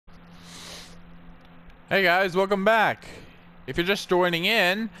Hey guys, welcome back. If you're just joining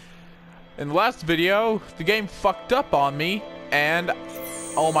in the last video, the game fucked up on me, and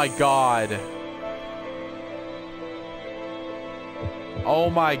oh my god. Oh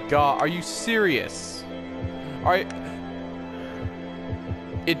my god, are you serious? Alright.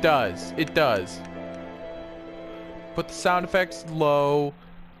 It does. Put the sound effects low.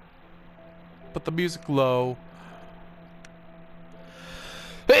 Put the music low.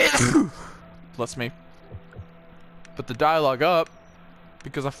 Bless me. Put the dialogue up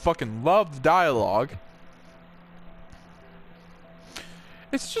because I fucking love the dialogue.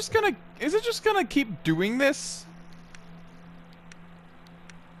 Is it just gonna keep doing this?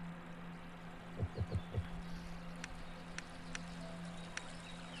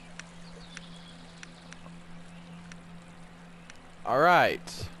 All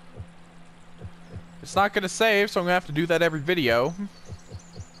right. It's not gonna save, so I'm gonna have to do that every video.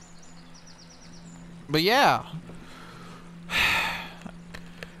 But yeah.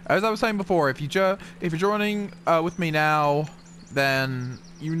 As I was saying before, if you're joining with me now, then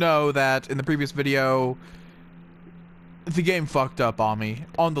you know that in the previous video, the game fucked up on me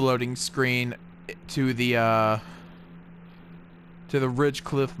on the loading screen to the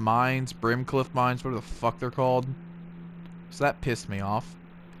Ridgecliff Mines, Brimcliff Mines, whatever the fuck they're called. So that pissed me off.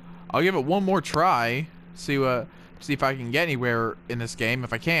 I'll give it one more try, see if I can get anywhere in this game.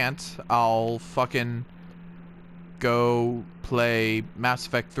 If I can't, I'll fucking go play Mass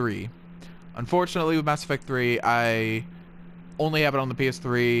Effect 3. Unfortunately, with Mass Effect 3, I only have it on the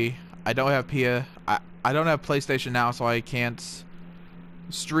PS3. I don't have I don't have PlayStation now, so I can't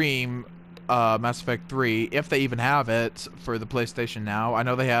stream Mass Effect 3 if they even have it for the PlayStation now. I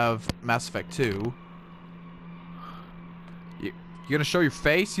know they have Mass Effect 2. You gonna show your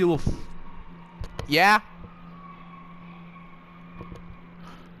face, you little yeah?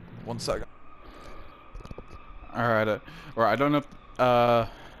 1 second. Alright, or I don't know if the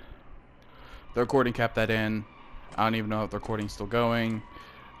recording kept that in. I don't even know if the recording's still going.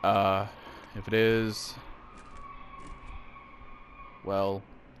 If it is, well,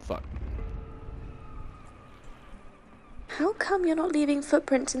 fuck. How come you're not leaving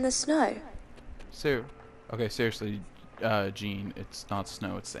footprints in the snow? Okay, seriously, Jean, it's not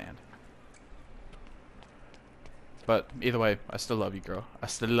snow, it's sand. But either way, I still love you, girl. I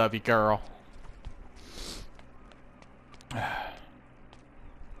still love you, girl.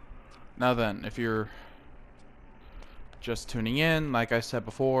 Now then, if you're just tuning in, like I said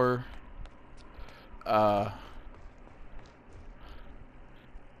before, well,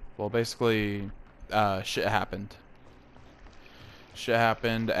 basically, shit happened. Shit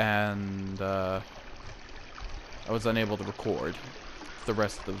happened, and I was unable to record the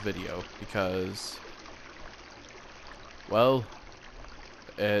rest of the video because, well,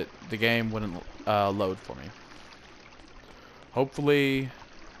 the game wouldn't load for me. Hopefully,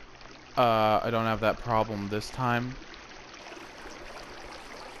 I don't have that problem this time.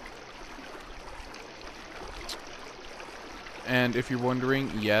 And if you're wondering,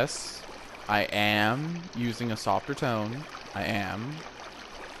 yes, I am using a softer tone. I am.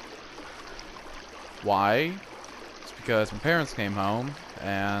 Why? It's because my parents came home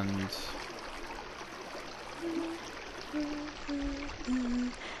and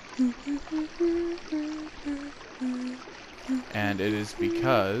it is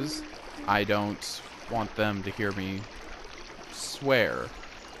because I don't want them to hear me swear,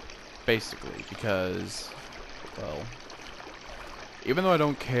 basically, because, well, even though I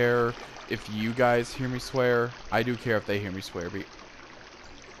don't care if you guys hear me swear, I do care if they hear me swear.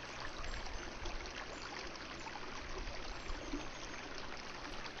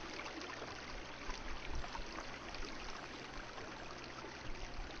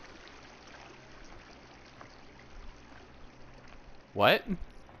 What?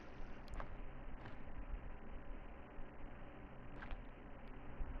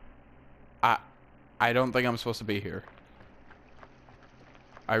 I don't think I'm supposed to be here.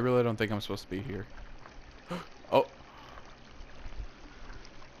 I really don't think I'm supposed to be here. Oh.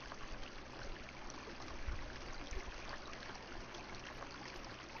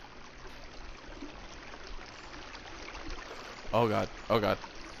 Oh god. Oh god.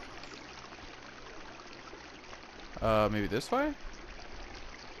 Maybe this way?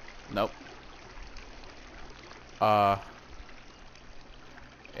 Nope.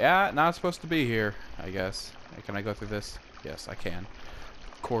 Yeah, not supposed to be here, I guess. Can I go through this? Yes, I can.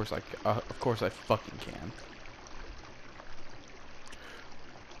 Of course I fucking can.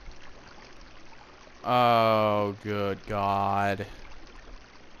 Oh, good God.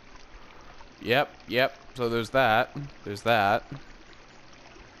 Yep. So there's that. There's that.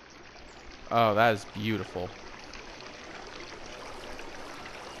 Oh, that is beautiful.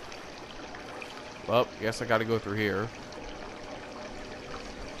 Well, guess I gotta go through here.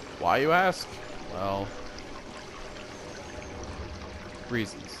 Why, you ask? Well,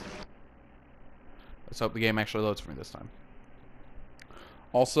 reasons. Let's hope the game actually loads for me this time.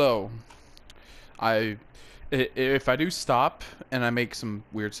 Also, if I do stop and I make some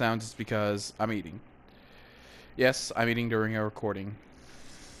weird sounds, it's because I'm eating. Yes, I'm eating during a recording.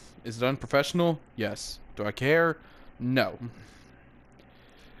 Is it unprofessional? Yes. Do I care? No.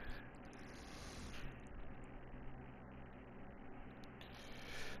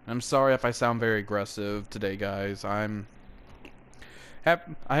 I'm sorry if I sound very aggressive today, guys. I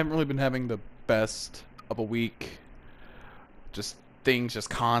haven't really been having the best of a week. Just things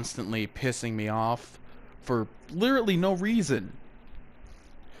just constantly pissing me off for literally no reason.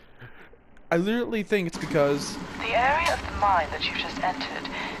 I literally think it's because the area of the mine that you've just entered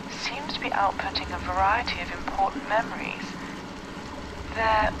seems to be outputting a variety of important memories.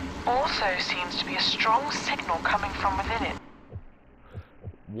 There also seems to be a strong signal coming from within it.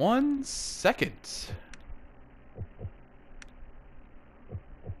 1 second.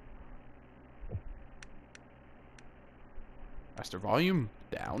 Master volume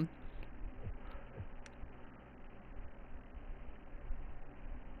down.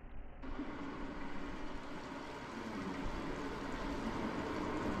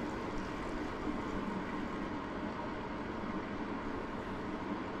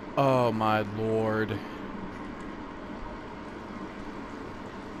 Oh my lord.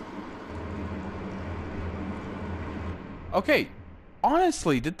 Okay,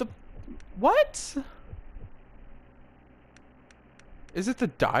 honestly, did the... What? Is it the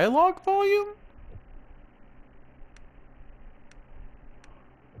dialogue volume?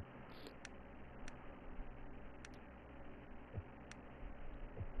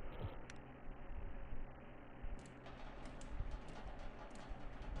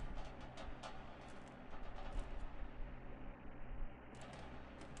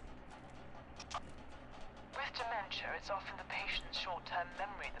 With dementia, it's often the patient's short-term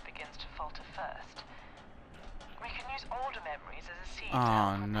memory that begins to falter first. We can use older memories as a seed to Oh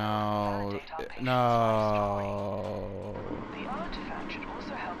help no. validate our patient's No. The artifact should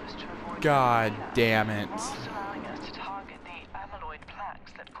also help us to avoid God relapse, damn it. whilst allowing us to target the amyloid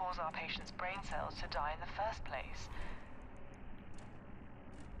plaques that cause our patient's brain cells to die in the first place.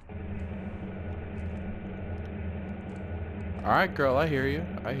 Alright, girl, I hear you.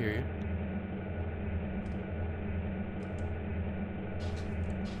 I hear you.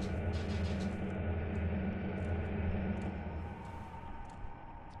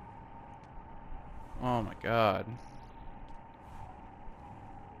 Oh my god.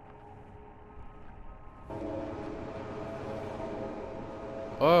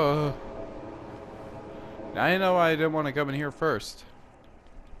 Oh. I know I didn't want to come in here first.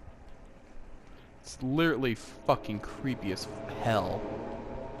 It's literally fucking creepy as hell.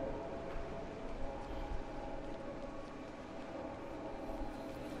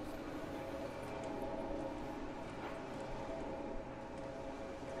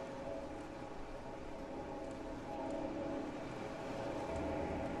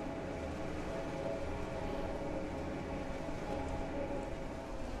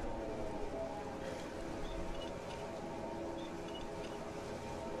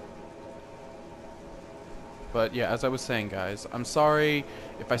 But yeah, as I was saying, guys, I'm sorry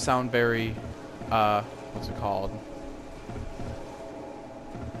if I sound very, what's it called?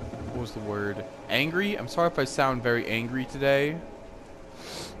 What was the word? Angry? I'm sorry if I sound very angry today,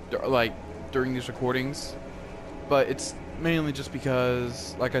 like, during these recordings. But it's mainly just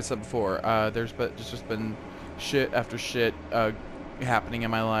because, like I said before, there's just been shit after shit, happening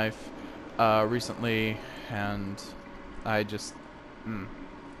in my life, recently, and I just,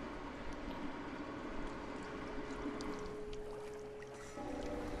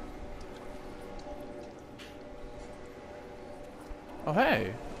 Oh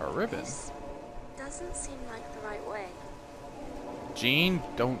hey, a ribbon. This doesn't seem like the right way. Gene,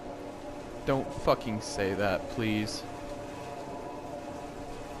 don't fucking say that, please.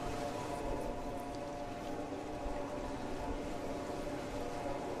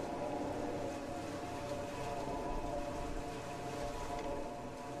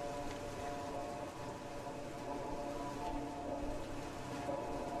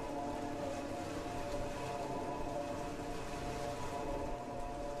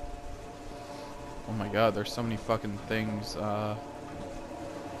 Oh my god, there's so many fucking things,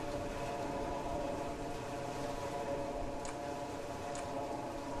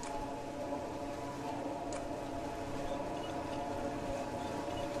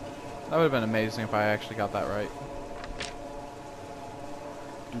 That would have been amazing if I actually got that right.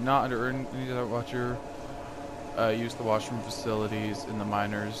 Do not under any watcher use the washroom facilities in the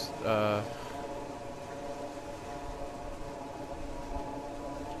miners.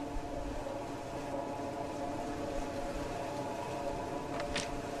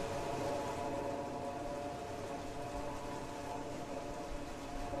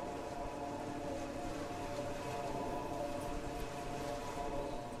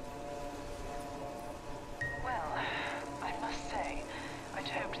 Well, I must say, I'd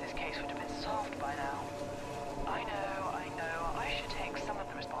hoped this case would have been solved by now. I know, I should take some of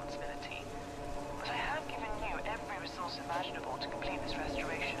the responsibility. But I have given you every resource imaginable to complete this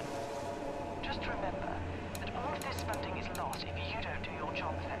restoration. Just remember that all of this funding is lost if you don't do your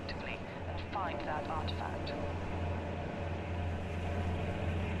job effectively and find that artifact.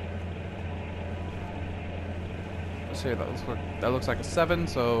 Let's see, that looks like a 7,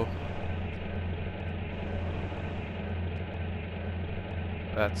 so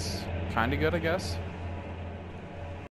that's kind of good, I guess.